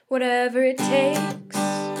whatever it takes.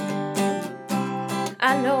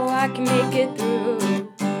 I know I can make it through.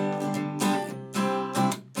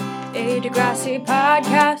 A Degrassi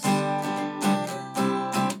podcast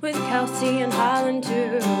with Kelsey and Holland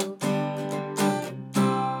too.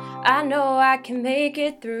 I know I can make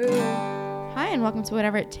it through. Hi, and welcome to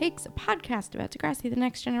Whatever It Takes, a podcast about Degrassi, the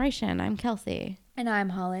Next Generation. I'm Kelsey. And I'm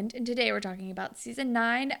Holland, and today we're talking about Season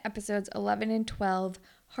 9, Episodes 11 and 12,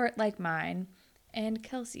 Heart Like Mine. And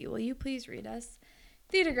Kelsey, will you please read us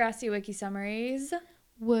the Degrassi Wiki summaries?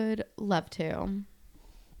 Would love to.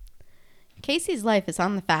 Casey's life is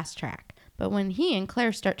on the fast track, but when he and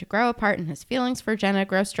Claire start to grow apart and his feelings for Jenna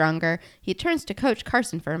grow stronger, he turns to Coach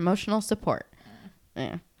Carson for emotional support.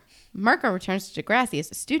 Marco returns to Degrassi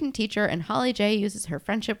as a student teacher, and Holly J uses her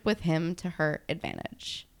friendship with him to her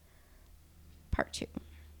advantage. Part 2.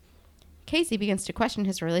 Casey begins to question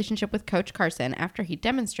his relationship with Coach Carson after he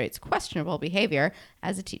demonstrates questionable behavior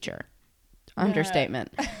as a teacher.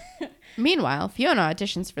 Understatement. Meanwhile, Fiona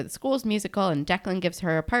auditions for the school's musical, and Declan gives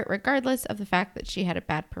her a part regardless of the fact that she had a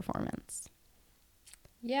bad performance.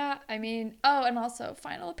 Yeah, I mean, and also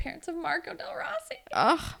final appearance of Marco Del Rossi.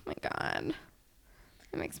 Oh my god.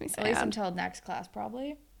 It makes me sad. At least until next class,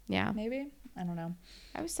 probably. Yeah. Maybe? I don't know.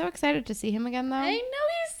 I was so excited to see him again, though. I know,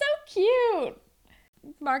 he's so cute.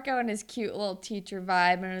 Marco and his cute little teacher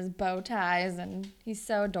vibe and his bow ties, and he's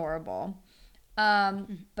so adorable.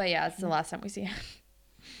 But yeah, it's the last time we see him.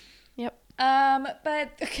 Yep. But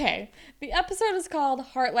okay, the episode is called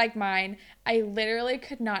Heart Like Mine. I literally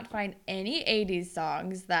could not find any 80s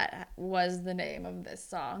songs that was the name of this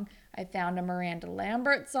song. I found a Miranda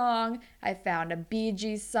Lambert song. I found a Bee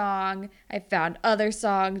Gees song. I found other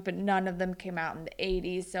songs, but none of them came out in the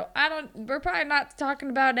 80s. So we're probably not talking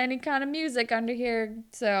about any kind of music under here.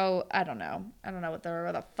 So I don't know. I don't know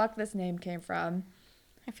where the fuck this name came from.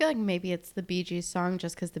 I feel like maybe it's the Bee Gees song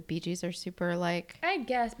just because the Bee Gees are super like... I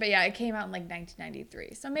guess, but yeah, it came out in like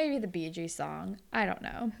 1993. So maybe the Bee Gees song. I don't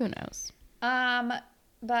know. Who knows?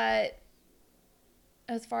 But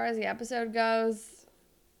as far as the episode goes...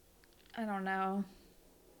 I don't know.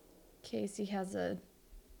 Casey has a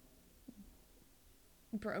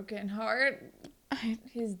broken heart.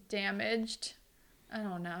 He's damaged. I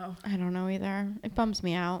don't know. I don't know either. It bums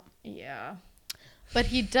me out. Yeah. But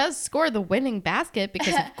he does score the winning basket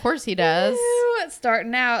because of course he does.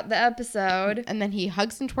 Starting out the episode. And then he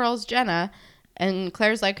hugs and twirls Jenna. And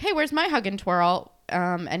Claire's like, hey, where's my hug and twirl?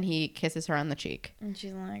 And he kisses her on the cheek. And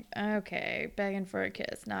she's like, okay, begging for a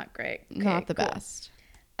kiss. Not great. Okay, not the best.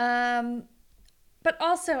 But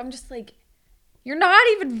also I'm just like, you're not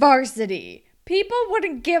even varsity. People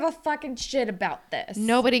wouldn't give a fucking shit about this.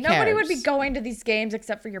 Nobody cares. Nobody would be going to these games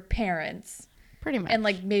except for your parents. Pretty much. And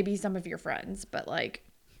like maybe some of your friends, but like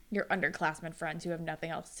your underclassmen friends who have nothing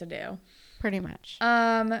else to do. Pretty much.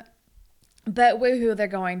 But woohoo, they're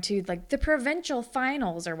going to like the provincial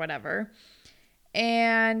finals or whatever.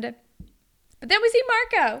 But then we see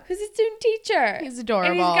Marco, who's a student teacher. He's adorable.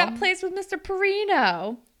 And he's got placed with Mr.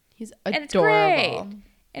 Perino. He's adorable. And it's great.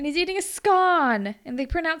 And he's eating a scone. And they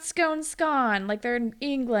pronounce scone like they're in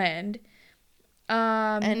England.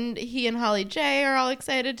 And he and Holly J are all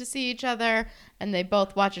excited to see each other. And they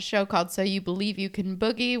both watch a show called So You Believe You Can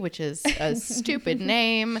Boogie, which is a stupid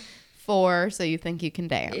name for So You Think You Can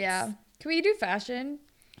Dance. Yeah. Can we do fashion?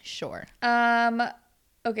 Sure.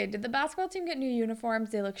 Okay, did the basketball team get new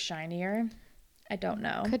uniforms? They look shinier. I don't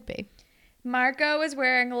know. Could be. Marco is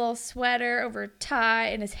wearing a little sweater over a tie,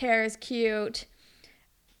 and his hair is cute.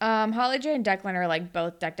 Holly J and Declan are like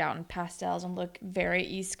both decked out in pastels and look very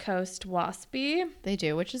East Coast waspy. They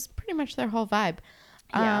do, which is pretty much their whole vibe.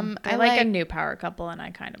 Yeah, I like a new power couple, and I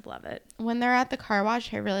kind of love it. When they're at the car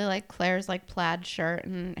wash, I really like Claire's like plaid shirt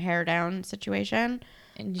and hair down situation.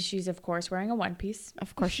 And she's, of course, wearing a one piece.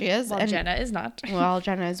 Of course she is. While Jenna is not. Well,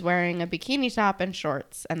 Jenna is wearing a bikini top and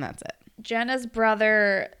shorts, and that's it. Jenna's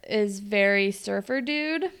brother is very surfer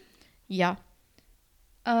dude. Yeah.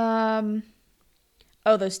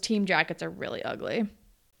 Those team jackets are really ugly.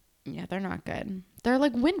 Yeah, they're not good. They're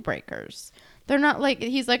like windbreakers. They're not like,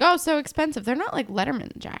 he's like, oh, so expensive. They're not like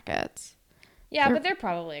Letterman jackets. Yeah, but they're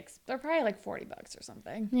probably like $40 or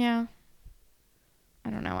something. Yeah.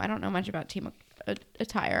 I don't know. I don't know much about team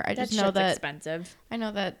attire. I just know that expensive. I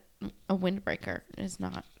know that a windbreaker is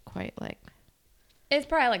not quite like. It's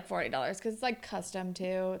probably like $40 because it's like custom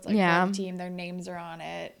too. It's like for the team, their names are on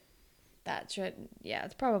it.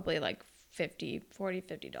 It's probably like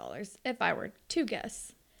 $50 if I were to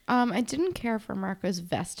guess. I didn't care for Marco's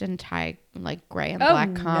vest and tie, like gray and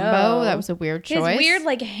black combo. No. That was a weird choice. His weird,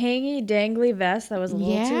 like hangy dangly vest that was a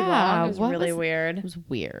little too long. It was really weird. It was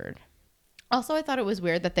weird. Also, I thought it was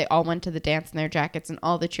weird that they all went to the dance in their jackets and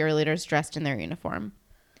all the cheerleaders dressed in their uniform.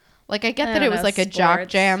 Like, I get that it was like a jock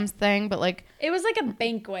jams thing, but like... It was like a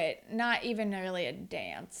banquet, not even really a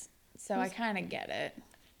dance. So I kind of get it.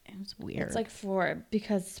 It was weird. It's like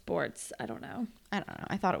because sports, I don't know.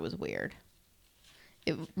 I thought it was weird.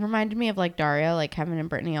 It reminded me of like Daria, like Kevin and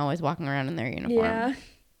Brittany always walking around in their uniform. Yeah.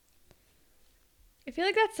 I feel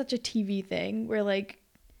like that's such a TV thing where like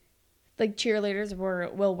cheerleaders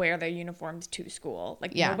will wear their uniforms to school.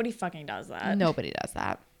 Like nobody fucking does that. Nobody does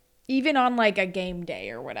that. Even on like a game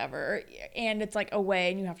day or whatever, and it's like away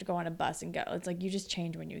and you have to go on a bus and go. It's like you just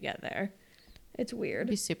change when you get there. It's weird.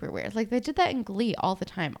 It'd be super weird. Like they did that in Glee all the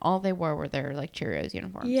time. All they wore were their like Cheerios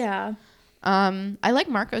uniforms. Yeah. I like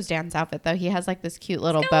Marco's dance outfit though. He has like this cute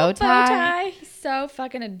little bow tie. He's so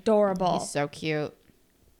fucking adorable. He's so cute.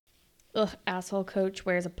 Ugh, asshole coach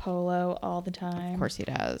wears a polo all the time. Of course he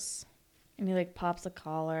does. And he like pops the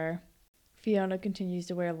collar. Fiona continues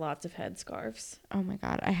to wear lots of headscarves. Oh my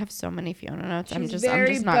god, I have so many Fiona notes. I'm just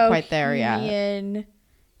very not quite there yet. Bohemian,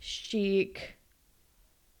 chic.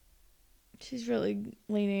 She's really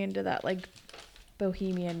leaning into that like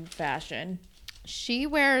bohemian fashion. She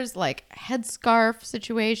wears like headscarf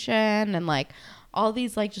situation and like all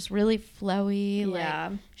these like just really flowy. Yeah.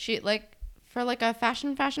 Like, she like for like a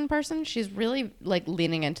fashion person, she's really like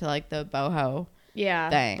leaning into like the boho. Yeah,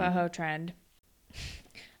 thing. boho trend.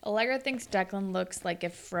 Allegra thinks Declan looks like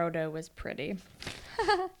if Frodo was pretty.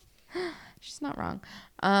 She's not wrong.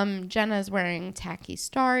 Jenna's wearing tacky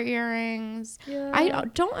star earrings. Yeah. I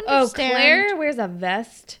don't understand. Oh, Claire wears a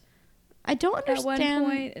vest. I don't understand At one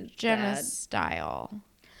point, it's Jenna's bad. style.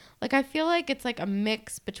 Like, I feel like it's like a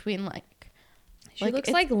mix between like... She looks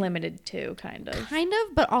like Limited too, kind of. Kind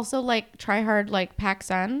of, but also like try hard like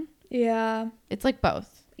PacSun. Yeah. It's like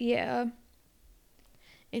both. Yeah.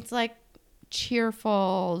 It's like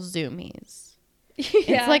cheerful zoomies. Yeah.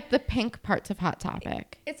 It's like the pink parts of Hot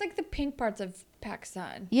Topic. It's like the pink parts of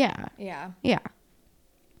PacSun. Yeah. Yeah. Yeah.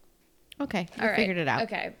 Okay. I figured it out.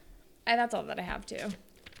 Okay. And that's all that I have too.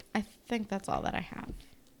 I think that's all that I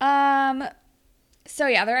have. So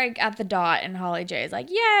yeah, they're like at the dot and Holly J is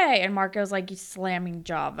like, yay! And Marco's like slamming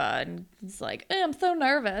Java and he's like, I'm so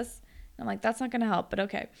nervous. I'm like, that's not gonna help, but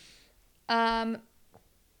okay. And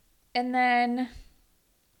then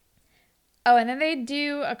they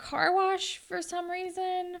do a car wash for some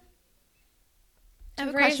reason. I have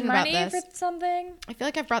a raise question about money this. for something. I feel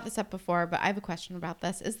like I've brought this up before, but I have a question about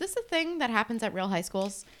this. Is this a thing that happens at real high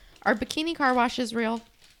schools? Are bikini car washes real?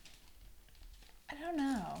 I don't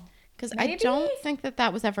know. Because I Maybe? don't think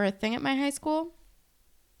that was ever a thing at my high school.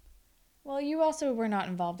 Well, you also were not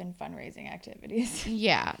involved in fundraising activities.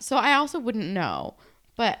 Yeah. So I also wouldn't know.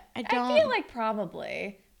 But I don't... I feel like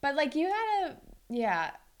probably. But like you had a... Yeah.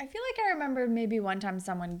 I feel like I remember maybe one time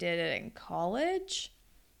someone did it in college.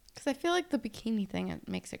 Because I feel like the bikini thing, it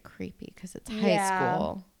makes it creepy because it's high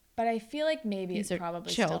school. But I feel like maybe These it are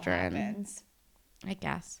probably children. still happens. I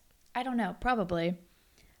guess. I don't know. Probably.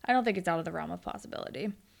 I don't think it's out of the realm of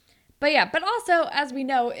possibility. But yeah, but also, as we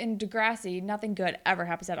know, in Degrassi, nothing good ever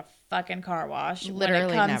happens at a fucking car wash.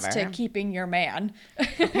 Literally when it comes never. to keeping your man.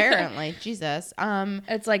 Apparently. Jesus.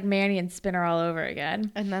 It's like Manny and Spinner all over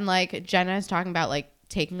again. And then like Jenna is talking about like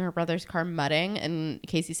taking her brother's car mudding and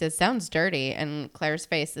Casey says sounds dirty and Claire's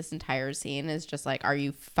face this entire scene is just like, are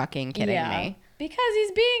you fucking kidding me? Because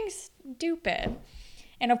he's being stupid.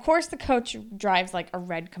 And of course the coach drives like a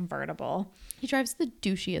red convertible. He drives the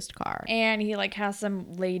douchiest car. And he like has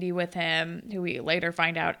some lady with him who we later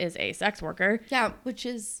find out is a sex worker. Yeah, which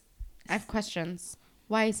is, I have questions.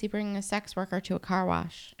 Why is he bringing a sex worker to a car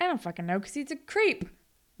wash? I don't fucking know, because he's a creep.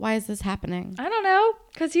 Why is this happening? I don't know,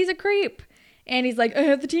 because he's a creep. And he's like, I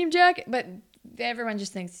have the team jacket. But everyone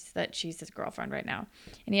just thinks that she's his girlfriend right now.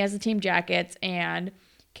 And he has the team jackets. And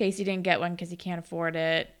Casey didn't get one because he can't afford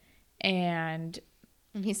it. And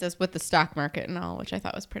he says with the stock market and all, which I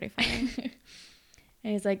thought was pretty funny.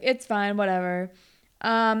 And he's like, it's fine, whatever.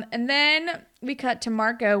 And then we cut to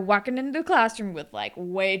Marco walking into the classroom with like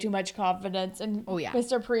way too much confidence. And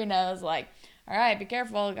Mr. Perino is like, all right, be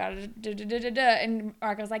careful. Gotta da. And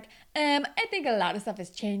Marco's like, I think a lot of stuff has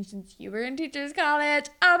changed since you were in teachers college.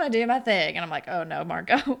 I'm gonna do my thing. And I'm like, oh no,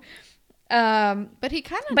 Marco. But he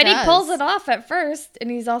kind of But he pulls it off at first. And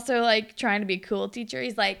he's also like trying to be a cool teacher.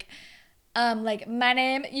 He's like my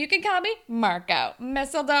name, you can call me Marco.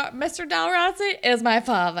 Mr. Del Rossi is my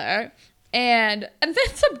father. And then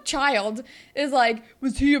some child is like,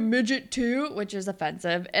 was he a midget too? Which is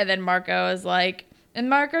offensive. And then Marco is like, and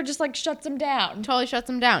Marco just like shuts him down. Totally shuts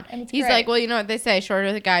him down. And it's He's great. like, well, you know what they say,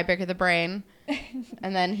 shorter the guy, bigger the brain.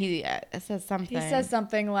 And then he says something. He says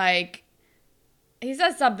something like, He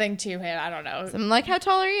says something to him. I don't know. I'm like, how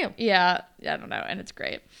tall are you? Yeah, I don't know, and it's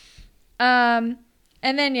great. And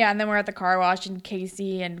then we're at the car wash, and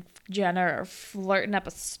Casey and Jenna are flirting up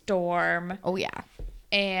a storm. Oh yeah.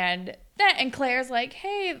 And Claire's like,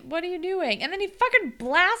 "Hey, what are you doing?" And then he fucking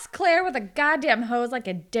blasts Claire with a goddamn hose like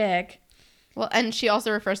a dick. Well, and she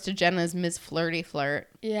also refers to Jenna as Ms. Flirty Flirt.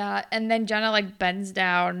 Yeah, and then Jenna like bends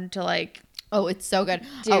down to like. Oh, it's so good.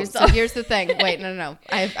 So here's the thing. Wait, no.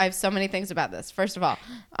 I have so many things about this. First of all,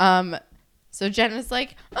 so Jenna's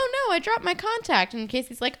like, "Oh no, I dropped my contact," and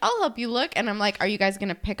Casey's like, "I'll help you look." And I'm like, "Are you guys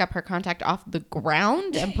gonna pick up her contact off the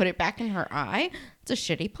ground and put it back in her eye?" It's a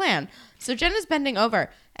shitty plan. So Jenna's bending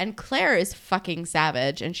over, and Claire is fucking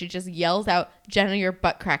savage, and she just yells out, "Jenna, your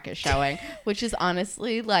butt crack is showing," which is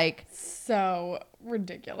honestly like so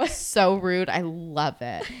ridiculous, so rude. I love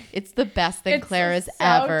it. It's the best thing Claire has so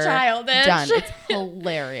ever childish. done. It's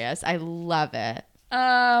hilarious. I love it.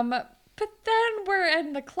 But then we're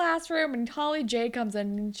in the classroom and Holly J comes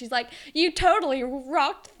in and she's like, "You totally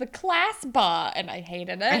rocked the class bar," and I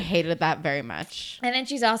hated it. I hated that very much. And then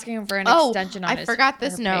she's asking him for an extension on I forgot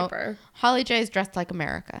this note. paper. Holly J is dressed like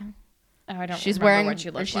America. Oh, I don't She's remember wearing what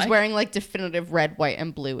she looks like. She's wearing like definitive red, white,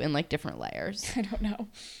 and blue in like different layers. I don't know.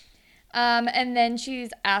 And then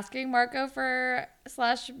she's asking Marco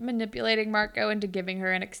manipulating Marco into giving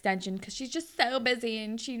her an extension because she's just so busy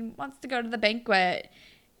and she wants to go to the banquet.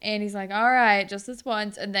 And he's like, "All right, just this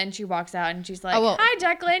once." And then she walks out and she's like, "Hi,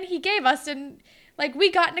 Declan. He gave us we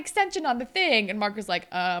got an extension on the thing." And Marco's like,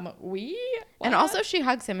 we? What? And also she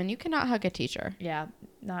hugs him, and you cannot hug a teacher. Yeah,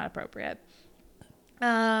 not appropriate.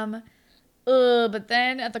 But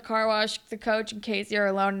then at the car wash, the coach and Casey are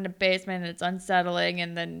alone in the basement, and it's unsettling.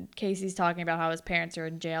 And then Casey's talking about how his parents are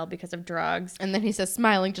in jail because of drugs. And then he says,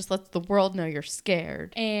 "Smiling just lets the world know you're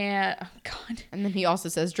scared." And oh god. And then he also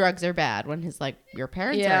says drugs are bad when his like, "Your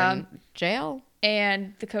parents are in jail."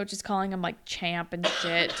 And the coach is calling him like champ and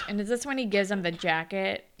shit. And is this when he gives him the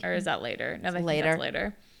jacket, or is that later? No, that's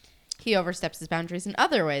later. He oversteps his boundaries in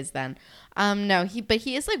other ways then. No,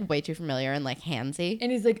 he is like way too familiar and like handsy.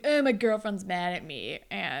 And he's like, "Oh, my girlfriend's mad at me."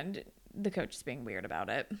 And the coach is being weird about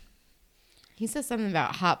it. He says something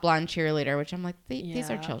about hot blonde cheerleader, which I'm like, these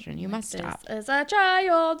are children. You must stop. This is a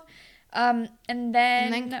child. And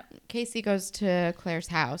then Casey goes to Claire's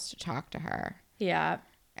house to talk to her. Yeah.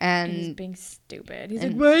 And he's being stupid. He's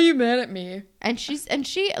like, "Why are you mad at me?" And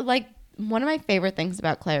she like, one of my favorite things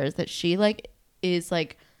about Claire is that she like is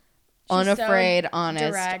like unafraid, so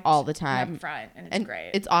honest all the time. Upfront, and it's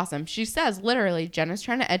great. It's awesome. She says literally, "Jenna's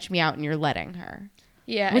trying to edge me out and you're letting her."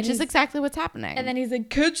 Yeah. Which is exactly what's happening. And then he's like,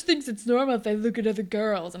 "Coach thinks it's normal if I look at other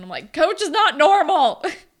girls." And I'm like, Coach is not normal.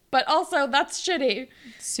 But also, that's shitty.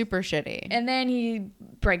 Super shitty. And then he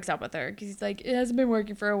breaks up with her because he's like, "It hasn't been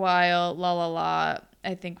working for a while. La, la, la.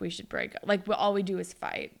 I think we should break up. Like, all we do is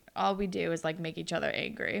fight. All we do is, like, make each other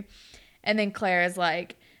angry." And then Claire is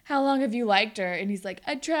like, "How long have you liked her?" And he's like,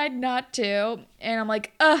 "I tried not to." And I'm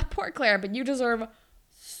like, poor Claire, but you deserve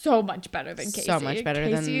so much better than Casey. So much better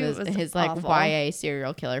than his like awful. YA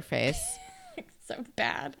serial killer face. So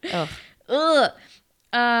bad.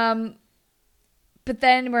 Ugh. But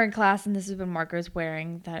then we're in class, and this is when Marco's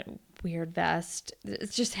wearing that weird vest.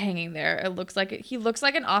 It's just hanging there. He looks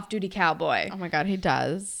like an off-duty cowboy. Oh my god, he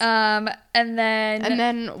does. And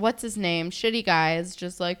then what's his name? Shitty guy is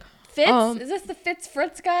just like, Fitz. Is this the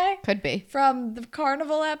Fritz guy? Could be from the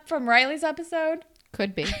carnival from Riley's episode.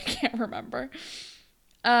 Could be. I can't remember.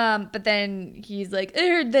 But then he's like, "I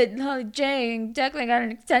heard that Holly J and Declan got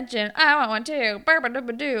an extension. I want one too."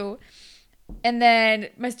 Burba-dubba-doo. And then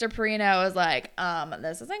Mr. Perino was like,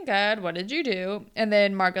 "This isn't good. What did you do?" And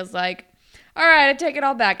then Marco's like, "All right, I take it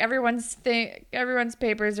all back. Everyone's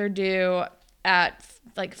papers are due at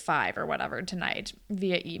like 5 or whatever tonight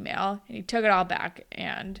via email." And he took it all back,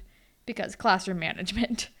 and because classroom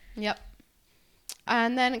management. Yep.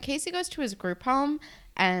 And then Casey goes to his group home,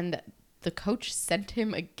 and the coach sent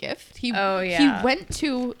him a gift. He went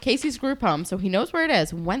to Casey's group home, so he knows where it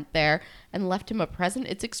is, went there and left him a present.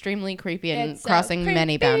 It's extremely creepy and crossing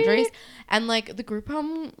many boundaries. And like the group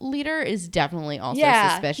home leader is definitely also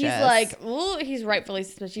suspicious. He's like, ooh, he's rightfully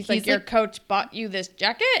suspicious. He's like, "Your coach bought you this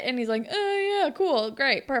jacket?" And he's like, "Oh yeah, cool,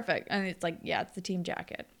 great, perfect." And it's like, "Yeah, it's the team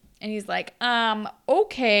jacket." And he's like,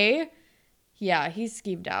 "Okay." Yeah, he's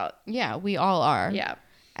skeeved out. Yeah, we all are. Yeah.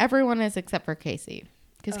 Everyone is except for Casey.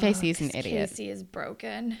 Because Casey is an idiot. Casey is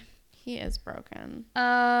broken. He is broken.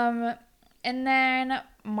 And then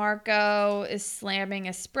Marco is slamming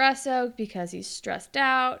espresso because he's stressed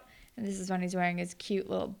out. And this is when he's wearing his cute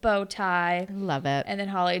little bow tie. Love it. And then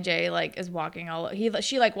Holly J like is walking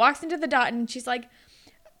she like walks into the dot and she's like,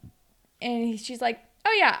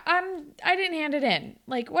 oh yeah, I didn't hand it in.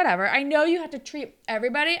 Like, whatever. I know you have to treat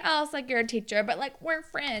everybody else like you're a teacher, but like we're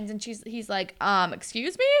friends. And he's like,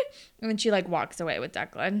 excuse me? And then she like walks away with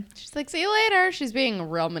Declan. She's like, see you later. She's being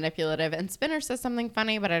real manipulative. And Spinner says something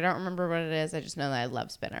funny, but I don't remember what it is. I just know that I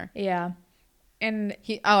love Spinner. Yeah. And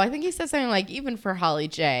I think he said something like, even for Holly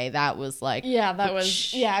J, that was like, yeah, that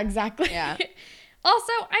was, yeah, exactly. Yeah.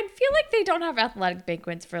 Also, I feel like they don't have athletic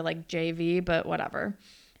banquets for like JV, but whatever.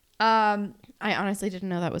 I honestly didn't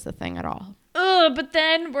know that was a thing at all. But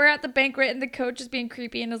then we're at the banquet and the coach is being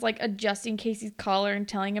creepy and is like adjusting Casey's collar and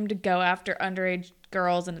telling him to go after underage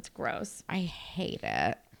girls, and it's gross. I hate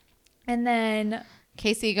it. And then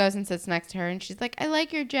Casey goes and sits next to her and she's like, I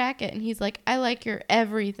like your jacket. And he's like, I like your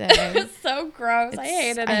everything. It's so gross. I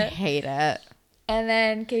hated it. I hate it. And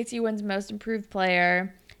then Casey wins most improved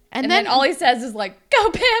player. And then all he says is like,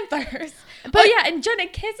 go Panthers. But and Jenna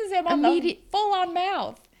kisses him on the full-on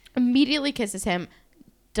mouth. Immediately kisses him.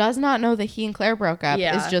 Does not know that he and Claire broke up.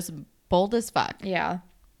 Yeah. Is just bold as fuck. Yeah.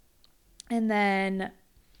 And then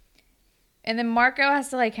Marco has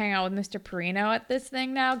to like hang out with Mr. Perino at this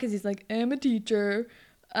thing now because he's like, I'm a teacher.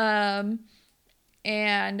 And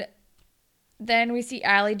then we see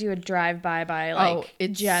Allie do a drive-by by like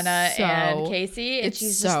Jenna and Casey. And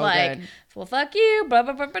she's just like, good. Well, fuck you. Blah,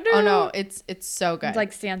 blah, blah, blah, oh, no. It's so good. It's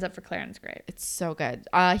like stands up for Claire and it's great. It's so good.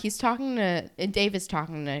 Dave is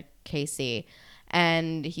talking to Casey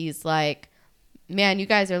and he's like, man, you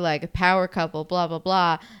guys are like a power couple, blah, blah,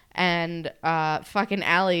 blah. And fucking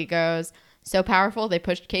Allie goes, so powerful, they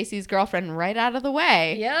pushed Casey's girlfriend right out of the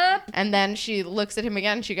way. Yep. And then she looks at him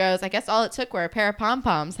again and she goes, I guess all it took were a pair of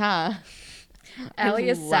pom-poms, huh? Allie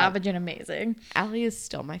is savage and amazing. Allie is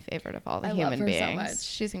still my favorite of all the human beings. So much.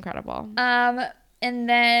 She's incredible. And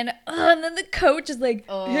then the coach is like,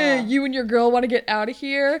 hey, you and your girl want to get out of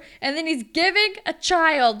here? And then he's giving a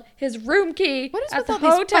child his room key what is at with the all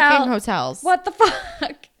hotel. These fucking hotels? What the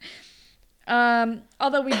fuck?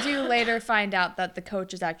 Although we do later find out that the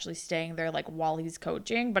coach is actually staying there like while he's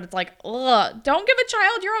coaching, but it's like, ugh, don't give a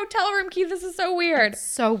child your hotel room key. This is so weird. It's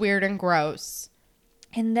so weird and gross.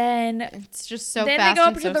 And then it's just so then fast they go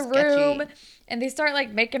up and to so the sketchy. room and they start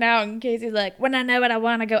like making out, and Casey's like, when I know what I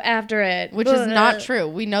want to go after it, which is not true.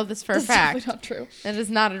 We know this for a fact. It's not true. That is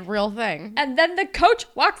not a real thing. And then the coach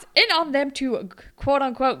walks in on them to quote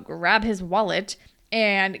unquote grab his wallet,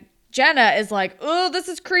 and Jenna is like, oh, this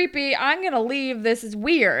is creepy. I'm gonna leave. This is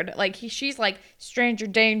weird. Like she's like, stranger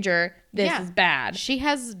danger. This is bad. She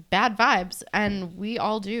has bad vibes, and we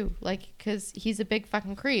all do. Like, because he's a big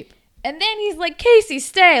fucking creep. And then he's like, Casey,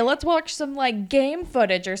 stay. Let's watch some, like, game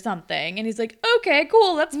footage or something. And he's like, okay,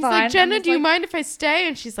 cool. That's he's fine. Like, Jenna, do you mind if I stay?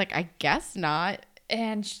 And she's like, I guess not.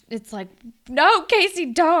 And it's like, no, Casey,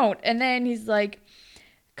 don't. And then he's like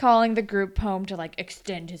calling the group home to, like,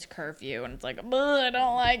 extend his curfew. And it's like, I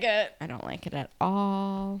don't like it. I don't like it at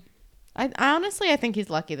all. I honestly think he's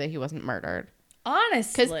lucky that he wasn't murdered.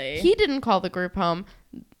 Honestly. Because he didn't call the group home.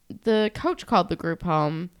 The coach called the group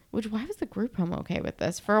home. Why was the group home okay with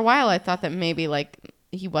this? For a while, I thought that maybe, like,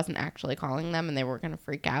 he wasn't actually calling them and they were going to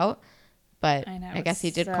freak out. But I guess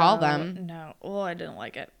he did call them. No. Oh, I didn't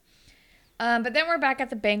like it. But then we're back at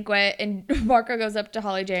the banquet, and Marco goes up to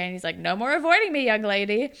Holly J, and he's like, no more avoiding me, young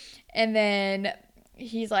lady. And then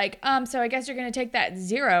he's like, so I guess you're going to take that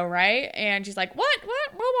 0, right? And she's like, what? Blah,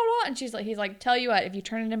 blah, blah. And he's like, tell you what, if you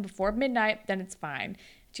turn it in before midnight, then it's fine.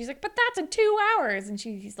 She's like, but that's in 2 hours. And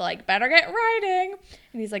he's like, better get writing.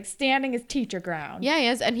 And he's like standing his teacher ground. Yeah, he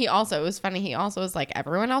is. And it was funny. He also was like,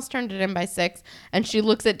 everyone else turned it in by 6. And she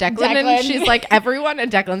looks at Declan. And she's like, everyone. And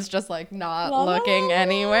Declan's just like not looking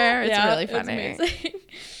anywhere. It's really funny. It's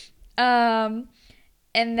amazing.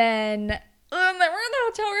 And then we're in the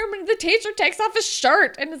hotel room and the teacher takes off his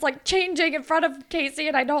shirt and is like changing in front of Casey.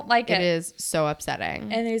 And I don't like it. It is so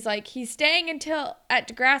upsetting. And he's like, he's staying at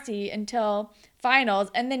Degrassi until finals,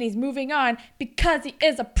 and then he's moving on because he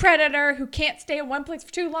is a predator who can't stay in one place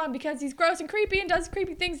for too long because he's gross and creepy and does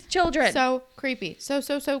creepy things to children. So creepy. So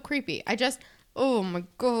creepy. Oh my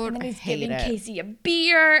God, and then he's hate giving it. Casey a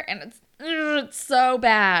beer, and it's so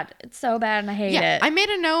bad. It's so bad, and I hate it. I made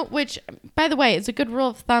a note, which, by the way, is a good rule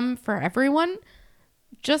of thumb for everyone.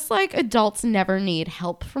 Just like adults never need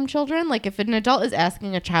help from children. Like if an adult is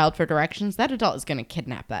asking a child for directions, that adult is going to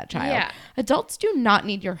kidnap that child. Yeah. Adults do not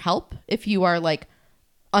need your help if you are like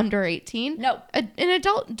under 18. No. An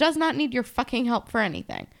adult does not need your fucking help for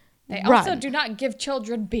anything. They also do not give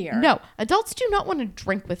children beer. No. Adults do not want to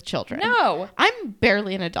drink with children. No. I'm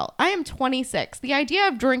barely an adult. I am 26. The idea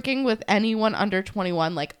of drinking with anyone under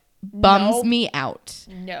 21, like, bums Nope. me out.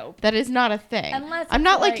 Nope. That is not a thing. Unless I'm it's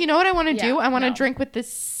not like- you know what I want to do? Yeah, I want to no. drink with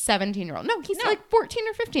this 17-year-old. No, he's No. like 14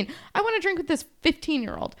 or 15. I want to drink with this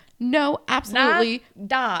 15-year-old. No, absolutely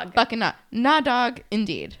Dog. fucking not. Nah, dog,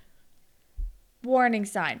 indeed. Warning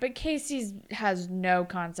sign. But Casey has no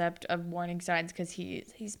concept of warning signs because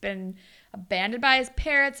he's been abandoned by his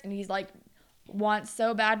parents, and he's like wants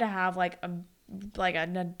so bad to have like an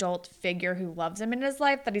adult figure who loves him in his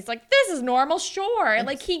life that he's like, this is normal, sure.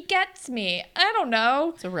 Like he gets me. I don't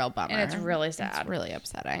know. It's a real bummer. And it's really sad. It's really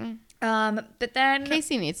upsetting. But then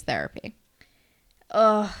Casey needs therapy.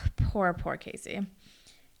 oh, poor Casey.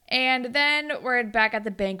 And then we're back at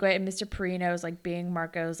the banquet, and Mr. Perino is like being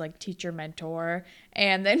Marco's like teacher mentor.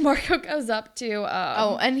 And then Marco goes up to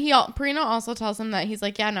and Perino also tells him that he's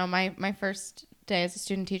like, yeah, no, my first day as a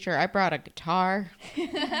student teacher, I brought a guitar.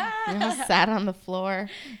 I sat on the floor.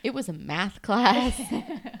 It was a math class.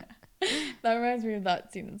 That reminds me of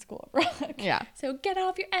that scene in School of Rock. Yeah. So get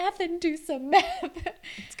off your F and do some math.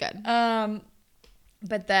 It's good.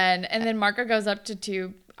 But then Marco goes up to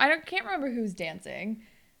two. Can't remember who's dancing.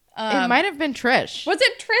 It might have been Trish. Was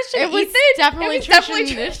it Trish and It was Ethan? definitely It was Trish definitely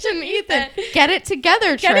and Trish and Ethan. Ethan. Get it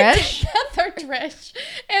together, Get Trish. it together, Trish.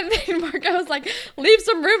 And then Marco was like, leave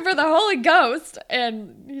some room for the Holy Ghost.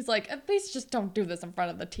 And he's like, at least just don't do this in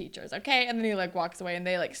front of the teachers, okay? And then he like walks away and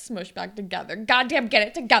they like smush back together. Goddamn, get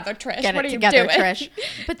it together, Trish. Get what it are together, you doing? Trish.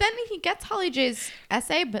 But then he gets Holly J's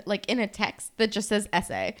essay, but like in a text that just says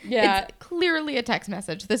essay. Yeah. It's clearly a text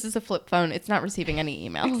message. This is a flip phone. It's not receiving any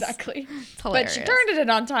emails. Exactly. It's hilarious. But she turned it in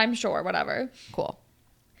on time, sure, whatever. Cool.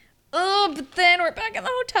 Oh, but then we're back in the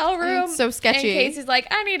hotel room. It's so sketchy. And Casey's like,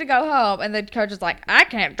 I need to go home. And the coach is like, I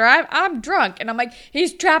can't drive. I'm drunk. And I'm like,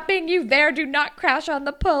 he's trapping you there. Do not crash on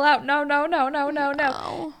the pullout. No, no, no, no, no, no.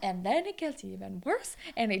 Oh. And then it gets even worse.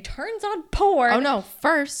 And he turns on porn. Oh, no.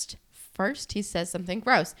 First, he says something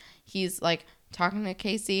gross. He's like talking to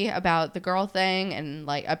Casey about the girl thing and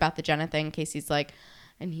like about the Jenna thing. Casey's like,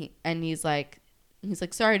 he's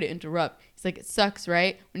like, sorry to interrupt. He's like, it sucks,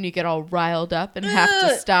 right? When you get all riled up and have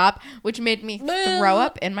to stop, which made me throw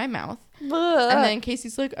up in my mouth. And then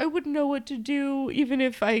Casey's like, I wouldn't know what to do even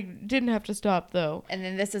if I didn't have to stop, though. And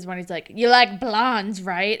then this is when he's like, you like blondes,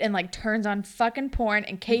 right? And like turns on fucking porn.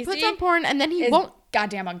 And Casey He puts on porn and then he is won't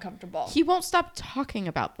goddamn uncomfortable. He won't stop talking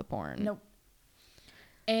about the porn. Nope.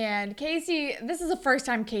 And Casey, this is the first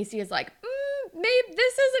time Casey is like, maybe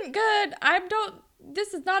this isn't good.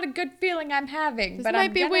 This is not a good feeling I'm having. This but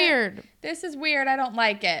might be weird. This is weird. I don't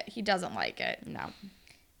like it. He doesn't like it. No.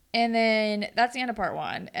 And then that's the end of part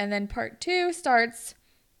 1. And then part 2 starts.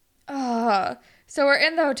 So we're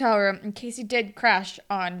in the hotel room, and Casey did crash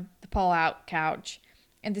on the pull-out couch.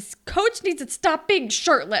 And this coach needs to stop being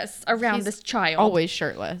shirtless around this child. Always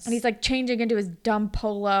shirtless. And he's like changing into his dumb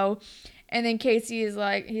polo. And then Casey is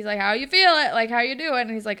like, he's like, how you feel it? Like, how you doing?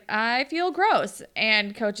 And he's like, I feel gross.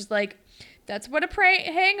 And coach is like, that's what a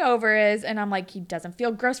hangover is. And I'm like, he doesn't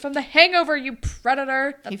feel gross from the hangover, you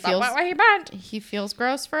predator. That's not what he meant. He feels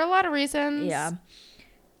gross for a lot of reasons. Yeah.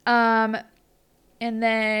 And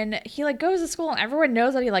then he like goes to school, and everyone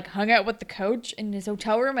knows that he like hung out with the coach in his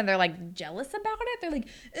hotel room, and they're like jealous about it. They're like,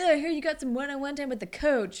 I hear you got some one-on-one time with the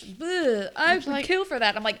coach. Ugh, I would like, kill for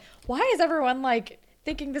that. I'm like, why is everyone like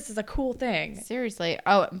thinking this is a cool thing? Seriously.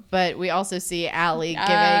 Oh, but we also see Allie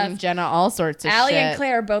giving Jenna all sorts of Allie shit. and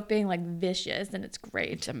Claire are both being like vicious, and it's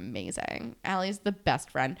great. It's amazing. Allie's the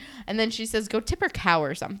best friend. And then she says, go tip her cow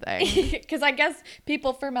or something. Because I guess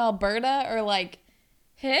people from Alberta are like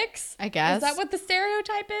Hicks. I guess. Is that what the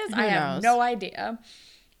stereotype is? Who I have knows? no idea.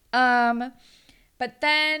 But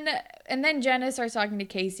then Jenna starts talking to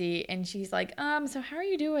Casey, and she's like, so how are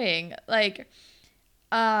you doing? Like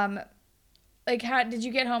how did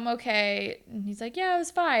you get home okay? And he's like, yeah, it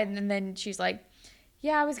was fine. And then she's like,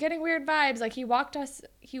 yeah, I was getting weird vibes. Like he walked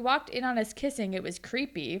in on us kissing. It was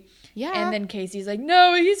creepy. Yeah. And then Casey's like,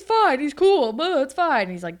 no, he's fine. He's cool. It's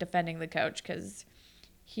fine. He's like defending the coach because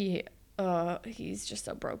he's just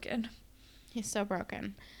so broken. He's so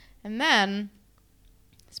broken. And then,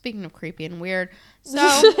 speaking of creepy and weird,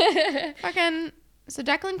 so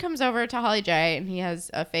Declan comes over to Holly J, and he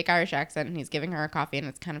has a fake Irish accent, and he's giving her a coffee, and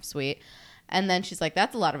it's kind of sweet. And then she's like,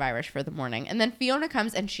 that's a lot of Irish for the morning. And then Fiona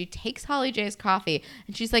comes, and she takes Holly J's coffee,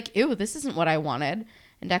 and she's like, ew, this isn't what I wanted.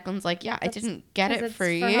 And Declan's like, yeah, I didn't get it for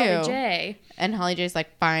you. Holly J. And Holly J's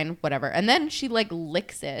like, fine, whatever. And then she like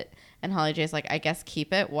licks it, and Holly J's like, I guess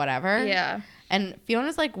keep it, whatever. Yeah. And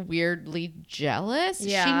Fiona's like weirdly jealous.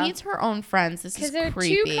 Yeah. She needs her own friends. This is Because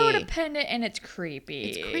creepy. they're too codependent, and it's creepy.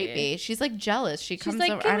 It's creepy. She's like jealous. She's comes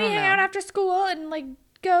like, over. can I we don't hang know. out after school and like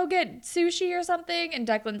go get sushi or something? And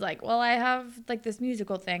Declan's like, well, I have like this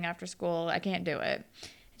musical thing after school. I can't do it.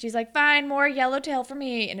 And She's like, fine, more yellowtail for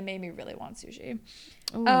me. And it made me really want sushi.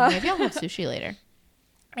 Ooh, maybe I'll have sushi later.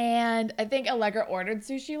 And I think Allegra ordered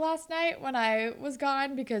sushi last night when I was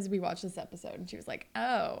gone because we watched this episode. And she was like,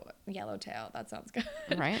 oh, yellowtail. That sounds good.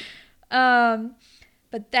 Right.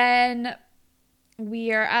 But then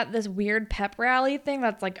we are at this weird pep rally thing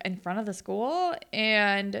that's like in front of the school.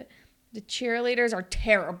 And the cheerleaders are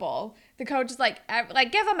terrible. The coach is like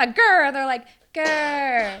give them a grr. And they're like,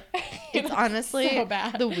 grr. It's honestly so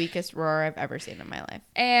bad. the weakest roar I've ever seen in my life.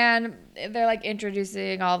 And they're like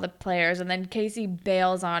introducing all the players. And then Casey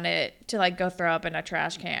bails on it to like go throw up in a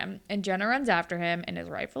trash can. And Jenna runs after him and is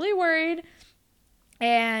rightfully worried.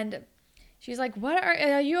 And she's like,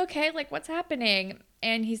 are you okay? Like, what's happening?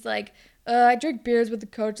 And he's like, I drank beers with the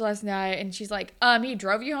coach last night. And she's like, he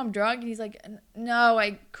drove you home drunk? And he's like, no,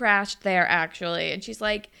 I crashed there actually. And she's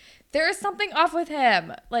like, there is something off with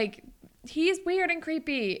him. Like, he's weird and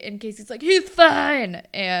creepy. And Casey's like, he's fine.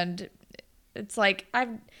 And it's like, I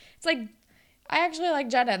actually like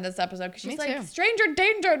Jenna in this episode because she's like, stranger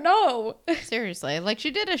danger, no. Seriously. Like,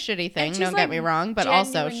 she did a shitty thing, don't like, get me wrong. But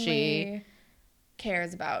also she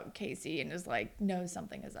cares about Casey and is like, knows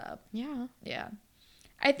something is up. Yeah. Yeah.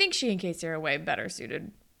 I think she and Casey are way better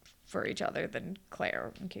suited for each other than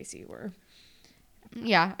Claire and Casey were.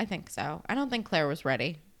 Yeah, I think so. I don't think Claire was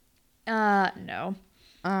ready. No.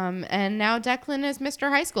 And now Declan is Mr.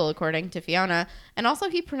 High School, according to Fiona. And also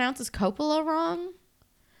he pronounces Coppola wrong.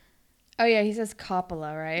 Oh, yeah, he says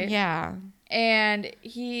Coppola, right? Yeah. And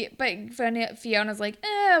Fiona's like,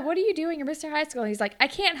 what are you doing? You're Mr. High School. And he's like, I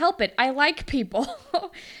can't help it. I like people.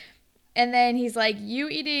 And then he's like,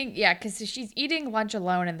 because she's eating lunch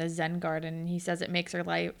alone in the Zen garden. And he says it makes her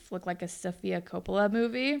life look like a Sofia Coppola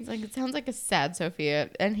movie. It's like, it sounds like a sad Sophia.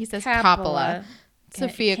 And he says Coppola.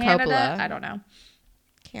 Sofia Canada? Coppola. I don't know.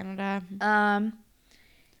 Canada.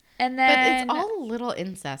 And then. But it's all a little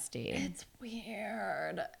incesty. It's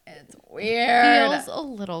weird. It's weird. Feels a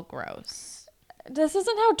little gross. This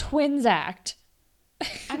isn't how twins act.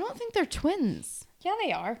 I don't think they're twins. Yeah,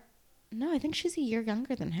 they are. No, I think she's a year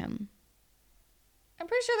younger than him. I'm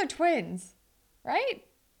pretty sure they're twins, right?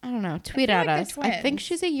 I don't know. Tweet at like us. I think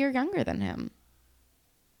she's a year younger than him.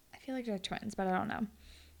 I feel like they're twins, but I don't know.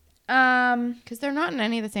 Because they're not in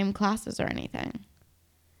any of the same classes or anything.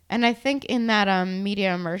 And I think in that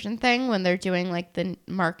media immersion thing, when they're doing like the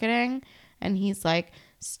marketing, and he's like,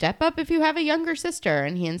 step up if you have a younger sister.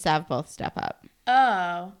 And he and Sav both step up.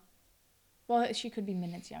 Oh. Well, she could be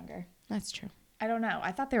minutes younger. That's true. I don't know.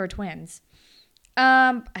 I thought they were twins.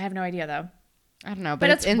 I have no idea, though. I don't know, but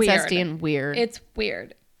it's incesty and weird. It's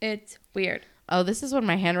weird. It's weird. Oh, this is when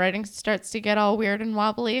my handwriting starts to get all weird and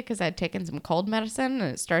wobbly because I'd taken some cold medicine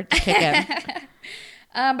and it started to kick in.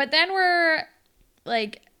 But then we're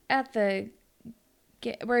like we're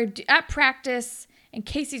at practice and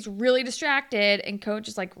Casey's really distracted and coach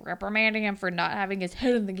is like reprimanding him for not having his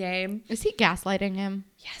head in the game. Is he gaslighting him?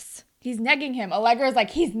 Yes. He's negging him. Allegra's like,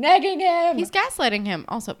 he's negging him. He's gaslighting him.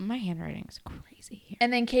 Also, my handwriting is crazy here.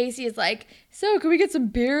 And then Casey is like, so can we get some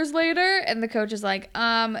beers later? And the coach is like,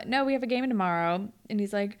 no, we have a game tomorrow. And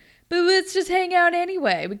he's like, but let's just hang out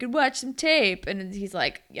anyway. We could watch some tape. And he's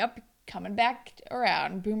like, yep, coming back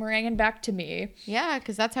around, boomeranging back to me. Yeah,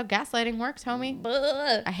 because that's how gaslighting works, homie.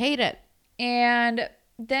 Ugh. I hate it. And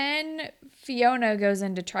then Fiona goes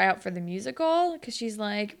in to try out for the musical because she's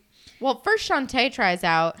like, well, first Shantae tries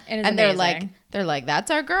out and they're like, that's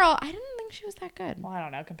our girl. I didn't think she was that good. Well, I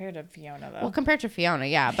don't know, compared to Fiona though. Well, compared to Fiona,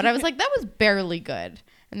 yeah. But I was like, that was barely good.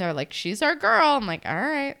 And they're like, she's our girl. I'm like, all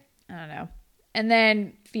right. I don't know. And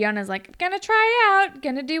then Fiona's like, gonna try out,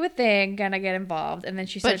 gonna do a thing, gonna get involved. And then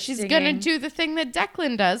she's singing. Gonna do the thing that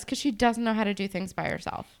Declan does because she doesn't know how to do things by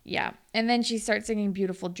herself. Yeah. And then she starts singing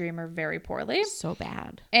Beautiful Dreamer very poorly. So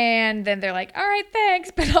bad. And then they're like, all right, thanks.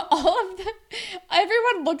 But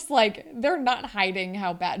everyone looks like they're not hiding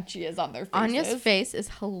how bad she is on their faces. Anya's face is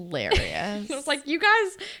hilarious. It's like, you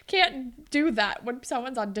guys can't do that when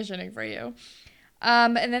someone's auditioning for you.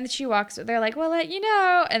 And then she walks, they're like, we'll let you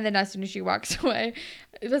know. And then as soon as she walks away,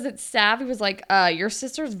 was it Sav who was like, your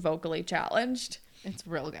sister's vocally challenged? It's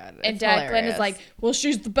real good. And Declan is like, well,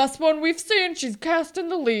 she's the best one we've seen. She's cast in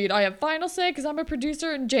the lead. I have final say because I'm a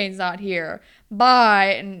producer and Jane's not here.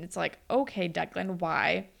 Bye. And it's like, okay, Declan,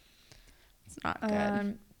 why? It's not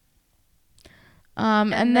good.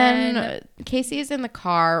 And then Casey is in the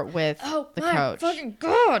car with the coach. Fucking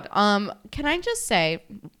God. Can I just say,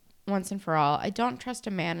 once and for all, I don't trust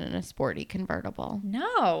a man in a sporty convertible.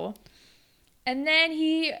 No. And then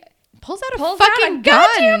he pulls out a fucking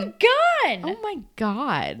gun. Oh my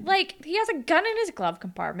God. Like, he has a gun in his glove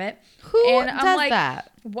compartment. Who does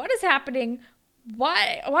that? What is happening?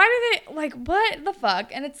 why do they, like, what the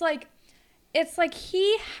fuck? And it's like it's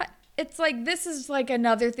like this is like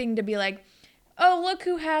another thing to be like, oh, look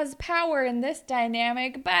who has power in this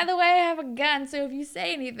dynamic. By the way, I have a gun, so if you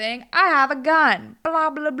say anything, I have a gun. Blah,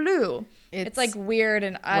 blah, blah. It's like weird,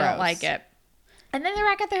 and I don't like it. And then they're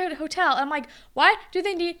back at the hotel. I'm like, why do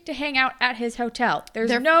they need to hang out at his hotel?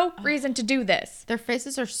 There's no reason to do this. Their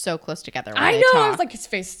faces are so close together. I know. I was like, his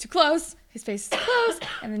face is too close. His face is too close.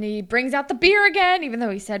 And then he brings out the beer again, even though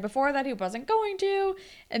he said before that he wasn't going to.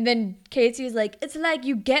 And then Casey's like, it's like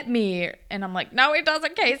you get me. And I'm like, no, he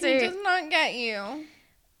doesn't, Casey. He does not get you.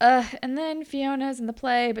 And then Fiona's in the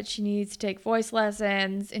play, but she needs to take voice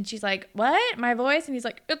lessons. And she's like, what? My voice? And he's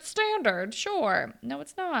like, it's standard. Sure. No,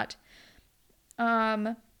 it's not.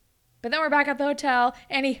 But then we're back at the hotel,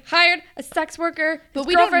 and he hired a sex worker. But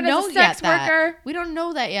we don't know yet that. We don't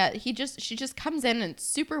know that yet. She just comes in, and it's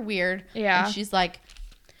super weird. Yeah. And she's like,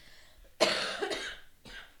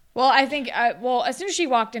 well, I think, as soon as she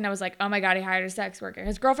walked in, I was like, oh my God, he hired a sex worker.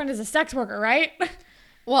 His girlfriend is a sex worker, right?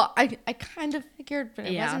 Well, I kind of figured, but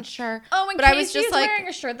I wasn't sure. Oh, and but Casey I was just like, wearing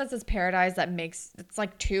a shirt that says Paradise it's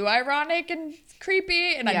like too ironic and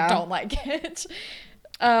creepy, and I don't like it.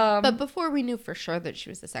 But before we knew for sure that she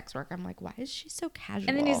was a sex worker, I'm like, why is she so casual?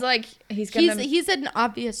 And then he's like, he's an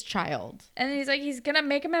obvious child. And then he's like, he's gonna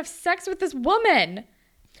make him have sex with this woman.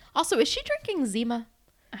 Also, is she drinking Zima?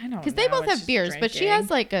 I don't know. Because they both have beers, but she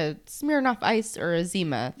has like a Smirnoff Ice or a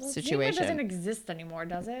Zima situation. Zima doesn't exist anymore,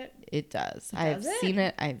 does it? It does. I've seen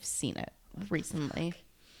it recently.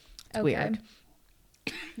 It's weird.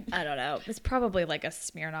 I don't know. It's probably like a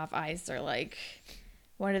Smirnoff Ice or like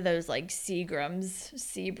one of those like Seagram's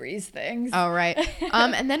Seabreeze things. Oh, right.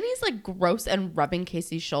 And then he's like gross and rubbing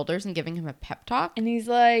Casey's shoulders and giving him a pep talk. And he's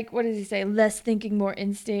like, what does he say? Less thinking, more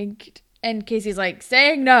instinct. And Casey's like,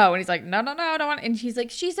 saying no. And he's like, no, I don't want. And she's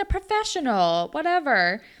like, she's a professional,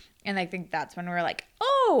 whatever. And I think that's when we're like,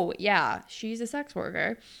 oh, yeah, she's a sex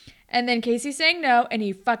worker. And then Casey's saying no, and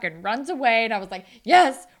he fucking runs away. And I was like,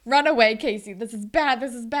 yes, run away, Casey. This is bad.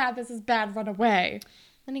 This is bad. This is bad. Run away.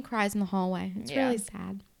 And he cries in the hallway. It's really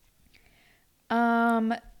sad.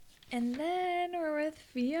 And then we're with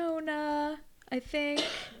Fiona, I think.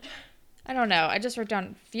 I don't know. I just wrote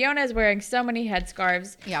down Fiona is wearing so many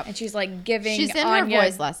headscarves. Yep. And she's like giving She's in Anya her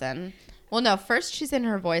voice lesson. Well, no, first she's in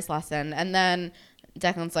her voice lesson, and then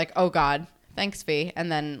Declan's like, oh God, thanks, Fee.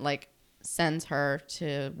 And then like sends her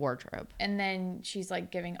to wardrobe. And then she's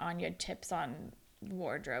like giving Anya tips on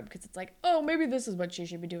wardrobe because it's like, oh, maybe this is what she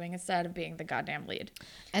should be doing instead of being the goddamn lead.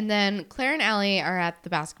 And then Claire and Allie are at the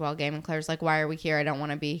basketball game, and Claire's like, why are we here? I don't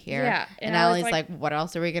want to be here. Yeah. And Allie's like, what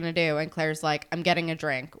else are we gonna do? And Claire's like, I'm getting a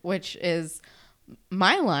drink, which is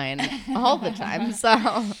my line all the time.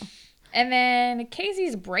 So and then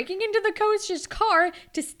Casey's breaking into the coach's car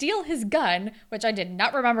to steal his gun, which I did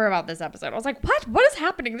not remember about this episode. I was like, what is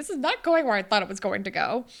happening? This is not going where I thought it was going to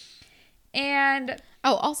go. And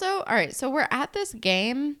also, all right, so we're at this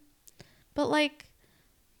game, but like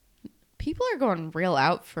people are going real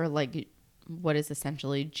out for like what is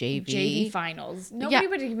essentially JV finals. Nobody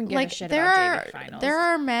would even give a shit about JV finals. There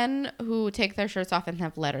are men who take their shirts off and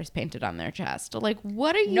have letters painted on their chest. Like,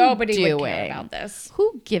 what are you doing? Nobody would care about this.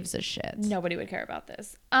 Who gives a shit? Nobody would care about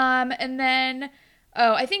this. And then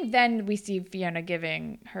I think then we see Fiona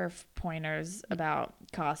giving her pointers about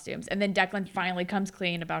costumes. And then Declan finally comes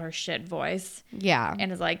clean about her shit voice. Yeah.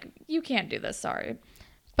 And is like, you can't do this, sorry.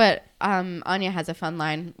 But Anya has a fun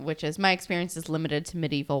line, which is, my experience is limited to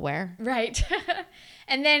medieval wear. Right.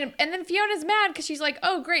 and then Fiona's mad because she's like,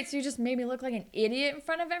 oh, great, so you just made me look like an idiot in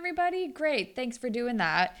front of everybody? Great, thanks for doing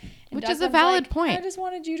that. And which is a valid point. I just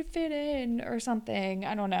wanted you to fit in or something.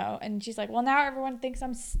 I don't know. And she's like, well, now everyone thinks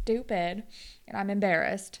I'm stupid and I'm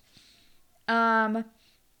embarrassed. But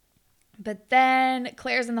then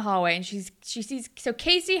Claire's in the hallway and she sees, so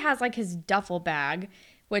Casey has like his duffel bag,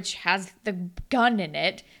 which has the gun in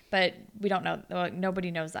it, but we don't know.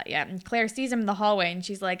 Nobody knows that yet. And Claire sees him in the hallway, and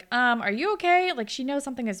she's like, are you okay? Like, she knows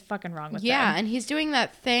something is fucking wrong with him. Yeah, and he's doing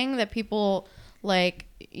that thing that people, like,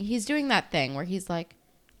 he's doing that thing where he's like,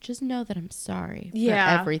 just know that I'm sorry for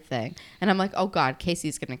everything. And I'm like, oh, God,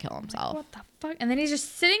 Casey's going to kill himself. Like, what the fuck? And then he's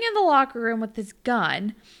just sitting in the locker room with his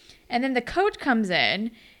gun, and then the coach comes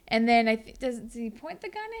in, and then does he point the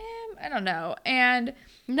gun at him? I don't know. And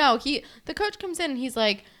no, the coach comes in and he's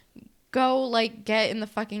like, go like get in the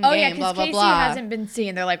fucking game. Oh yeah, because Casey blah. hasn't been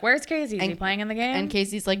seen. They're like, where's Casey? Is he playing in the game? And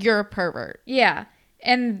Casey's like, you're a pervert. Yeah.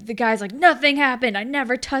 And the guy's like, nothing happened. I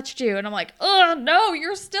never touched you. And I'm like, oh no,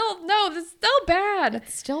 this is still bad.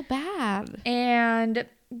 It's still bad. And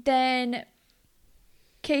then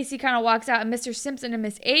Casey kind of walks out and Mr. Simpson and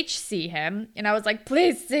Miss H see him. And I was like,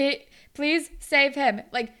 please Please save him.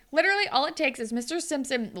 Like, literally all it takes is Mr.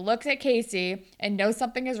 Simpson looks at Casey and knows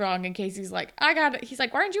something is wrong. And Casey's like, I got it. He's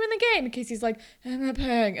like, why aren't you in the game? And Casey's like, I'm not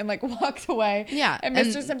paying. And like walks away. Yeah. And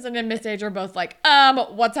Mr. Simpson and Miss Age are both like,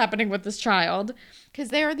 what's happening with this child? Because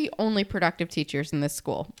they are the only productive teachers in this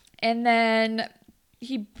school. And then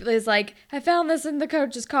he is like, I found this in the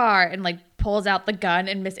coach's car, and like pulls out the gun,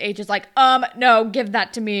 and Miss H is like, no, give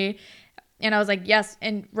that to me. And I was like, yes,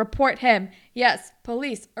 and report him. Yes,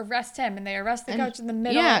 police, arrest him. And they arrest the coach in the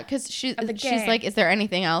middle. Yeah, because she's like, is there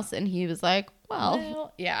anything else? And he was like,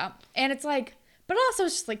 well, yeah. And it's like, but also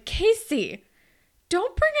it's just like, Casey,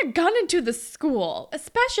 don't bring a gun into the school,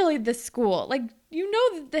 especially this school. Like, you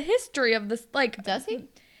know the history of this. Like, does he?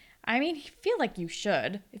 I mean, I feel like you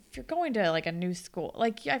should. If you're going to like a new school,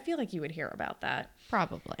 like I feel like you would hear about that.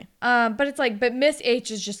 Probably. But it's like, but Miss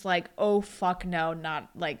H is just like, oh fuck no, not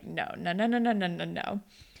like no.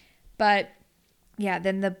 But yeah,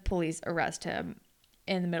 then the police arrest him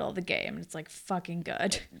in the middle of the game, and it's like fucking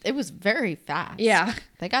good. It was very fast. Yeah,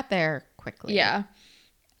 they got there quickly. Yeah.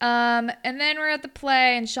 And then we're at the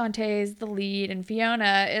play, and Shantae's the lead, and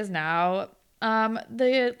Fiona is now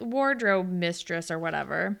the wardrobe mistress or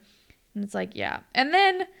whatever. And it's like, yeah. And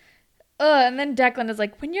then Declan is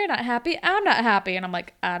like, when you're not happy, I'm not happy. And I'm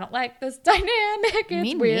like, I don't like this dynamic.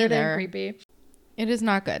 It's weird and creepy. It is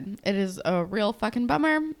not good. It is a real fucking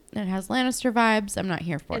bummer. It has Lannister vibes. I'm not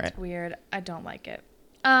here for it. It's weird. I don't like it.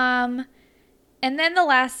 And then the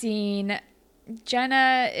last scene,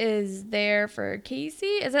 Jenna is there for Casey.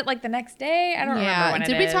 Is it like the next day? I don't remember when it is.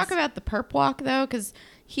 Did we talk about the perp walk though? Because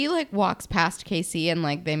he like walks past Casey and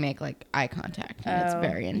like they make like eye contact. And it's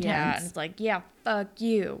very intense. Yeah, and it's like, yeah, fuck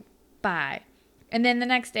you. Bye. And then the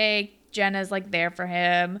next day, Jenna's like there for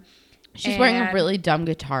him. She's wearing a really dumb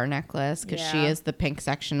guitar necklace because she is the pink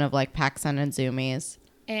section of like PacSun and Zoomies.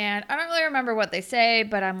 And I don't really remember what they say,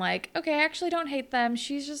 but I'm like, okay, I actually don't hate them.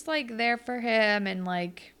 She's just like there for him, and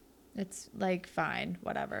like it's like fine,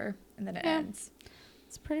 whatever. And then it ends.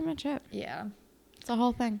 That's pretty much it. Yeah. It's the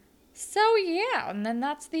whole thing. So yeah, and then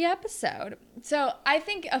that's the episode. So I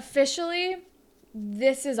think officially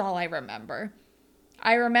this is all I remember.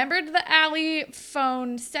 I remembered the Allie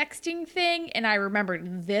phone sexting thing, and I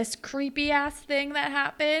remembered this creepy ass thing that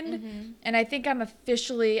happened. Mm-hmm. And I think I'm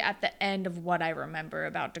officially at the end of what I remember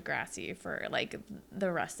about Degrassi for like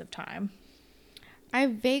the rest of time. I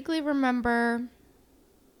vaguely remember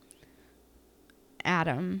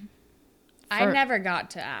Adam. I never got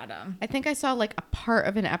to Adam. I think I saw like a part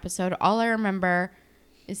of an episode. All I remember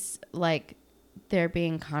is like there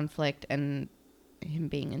being conflict and him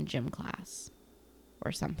being in gym class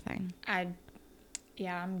or something. I'm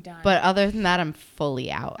done. But other than that, I'm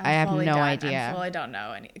fully out. I have no idea. I fully don't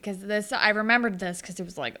know any because this. I remembered this because it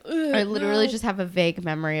was like. I literally just have a vague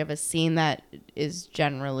memory of a scene that is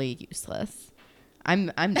generally useless. I'm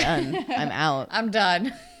done. I'm out. I'm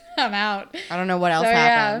done. I'm out. I don't know what else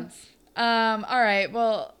happens. Yeah. All right.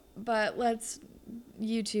 Well, but let's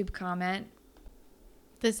YouTube comment.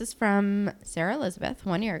 This is from Sarah Elizabeth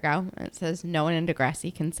 1 year ago. It says, no one in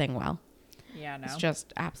Degrassi can sing well. Yeah, no. It's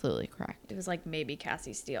just absolutely correct. It was like maybe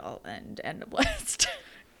Cassie Steele and End of List.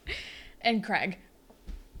 And Craig.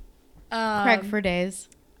 Craig for days.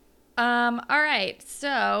 All right.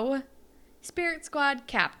 So, Spirit Squad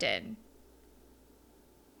captain.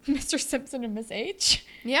 Mr. Simpson and Miss H.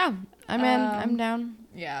 Yeah, I'm in. I'm down.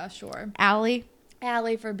 Yeah, sure. Allie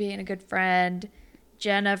for being a good friend.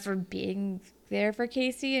 Jenna for being there for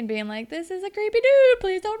Casey and being like, this is a creepy dude.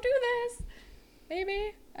 Please don't do this.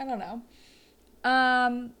 Maybe. I don't know.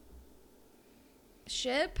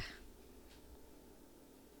 Ship.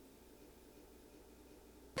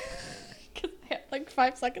 Because they have like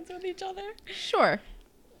 5 seconds with each other. Sure.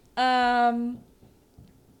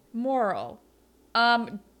 Moral.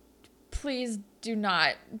 Please do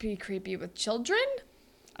not be creepy with children.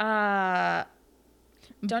 Don't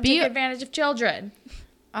take advantage of children.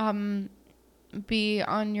 Be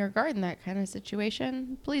on your guard in that kind of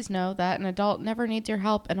situation. Please know that an adult never needs your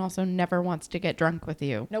help and also never wants to get drunk with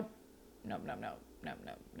you. Nope. No.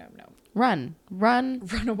 Run.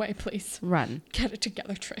 Run away, please. Run. Get it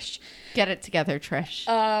together, Trish. Get it together, Trish.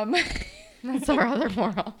 That's our other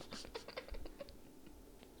moral.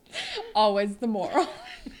 Always the moral.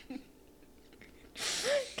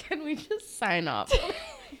 Can we just sign off?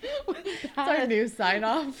 It's our new sign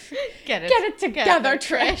off. Get it together,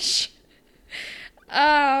 Trish.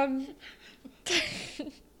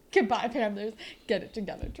 Goodbye, Panthers. Get it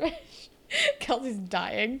together, Trish. Kelsey's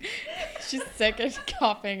dying. She's sick and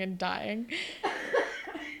coughing and dying.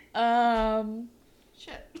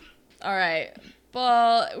 Shit. All right.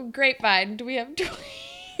 Well, Grapevine. Do we have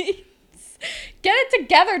tweets? Get it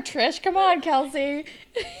together, Trish. Come on, Kelsey.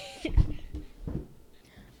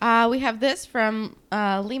 We have this from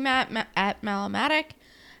Lima at Malamatic.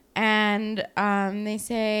 And they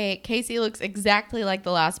say, Casey looks exactly like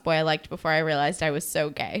the last boy I liked before I realized I was so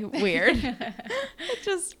gay. Weird. It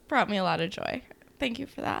just brought me a lot of joy. Thank you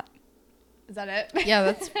for that. Is that it? Yeah,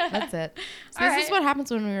 that's it. So All this right. is what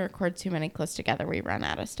happens when we record too many close together. We run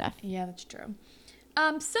out of stuff. Yeah, that's true.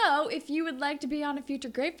 So if you would like to be on a future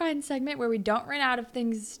Grapevine segment where we don't run out of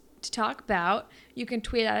things to talk about, you can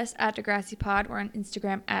tweet at us at DeGrassiPod or on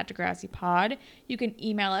Instagram at DeGrassiPod. You can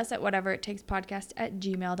email us at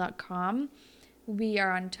whateverittakespodcast@gmail.com. We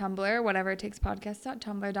are on Tumblr,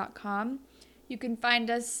 whateverittakespodcast.tumblr.com. You can find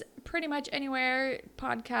us pretty much anywhere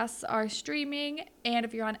podcasts are streaming. And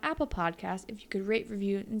if you're on Apple Podcasts, if you could rate,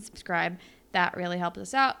 review, and subscribe, that really helps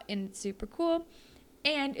us out and it's super cool.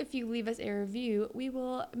 And if you leave us a review, we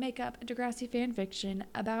will make up a Degrassi fan fiction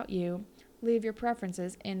about you. Leave your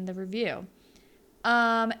preferences in the review.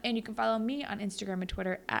 And you can follow me on Instagram and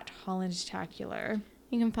Twitter at HollandTacular.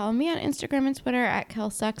 You can follow me on Instagram and Twitter at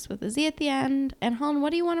KelSucks with a Z at the end. And Holland, what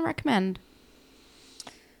do you want to recommend?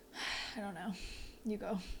 I don't know. You go.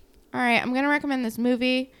 All right, I'm going to recommend this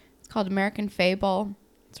movie. It's called American Fable.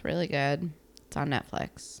 It's really good. It's on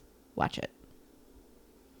Netflix. Watch it.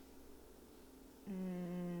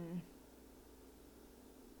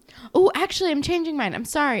 Oh, actually, I'm changing mine. I'm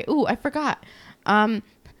sorry. Oh, I forgot. I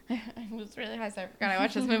was really high, so I forgot I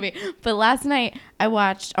watched this movie. But last night, I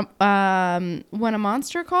watched When a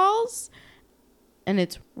Monster Calls, and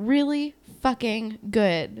it's really fucking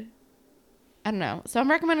good. I don't know. So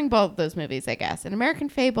I'm recommending both of those movies, I guess. An American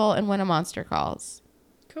Fable and When a Monster Calls.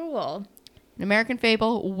 Cool. An American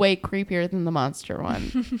Fable, way creepier than the monster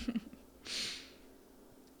one.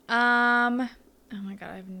 Oh my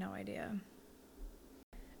god, I have no idea.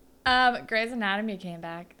 Grey's Anatomy came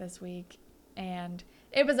back this week, and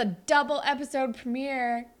it was a double episode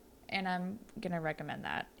premiere, and I'm gonna recommend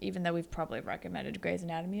that, even though we've probably recommended Grey's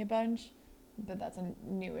Anatomy a bunch. But that's a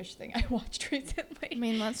newish thing I watched recently. I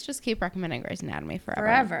mean, let's just keep recommending Grey's Anatomy forever.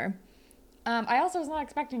 Forever. I also was not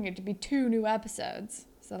expecting it to be 2 new episodes,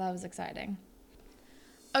 so that was exciting.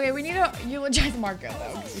 Okay, we need to eulogize Marco,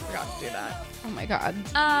 though, because we forgot to do that. Oh my god.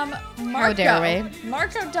 Marco. How dare we?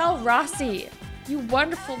 Marco Del Rossi, you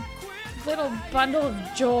wonderful little bundle of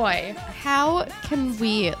joy. How can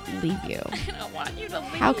we leave you? I don't want you to leave.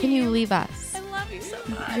 How can you leave us? I love you so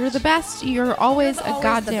much. You're the best. You're always You're a always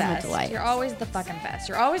goddamn the best. delight. You're always the fucking best.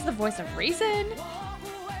 You're always the voice of reason.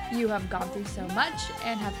 You have gone through so much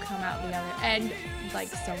and have come out the other end like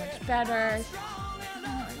so much better.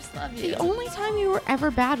 Oh, I just love you. The only time you were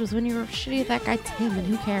ever bad was when you were shitty at that guy Tim, and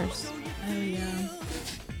who cares? Oh yeah.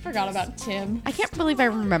 Forgot about Tim. I can't believe I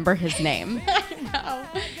remember his name. I know.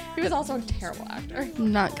 He was also a terrible actor.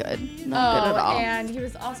 Not good. Not good at all. And he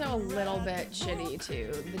was also a little bit shitty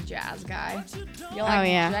to the jazz guy. You like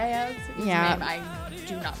yeah. Jazz? His Yeah. name I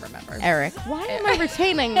do not remember. Eric. Why am I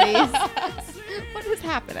retaining these? What is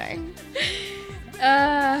happening?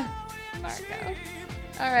 Marco.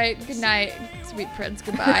 All right. Good night, sweet prince.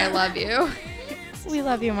 Goodbye. I love you. We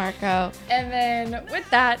love you, Marco. And then with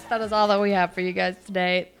that is all that we have for you guys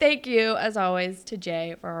today. Thank you, as always, to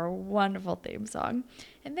Jay for our wonderful theme song.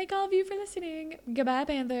 And thank all of you for listening. Goodbye,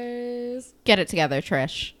 Panthers. Get it together,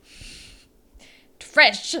 Trish.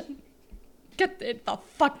 Trish. Get it the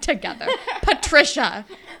fuck together. Patricia.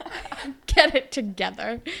 Get it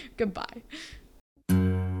together. Goodbye.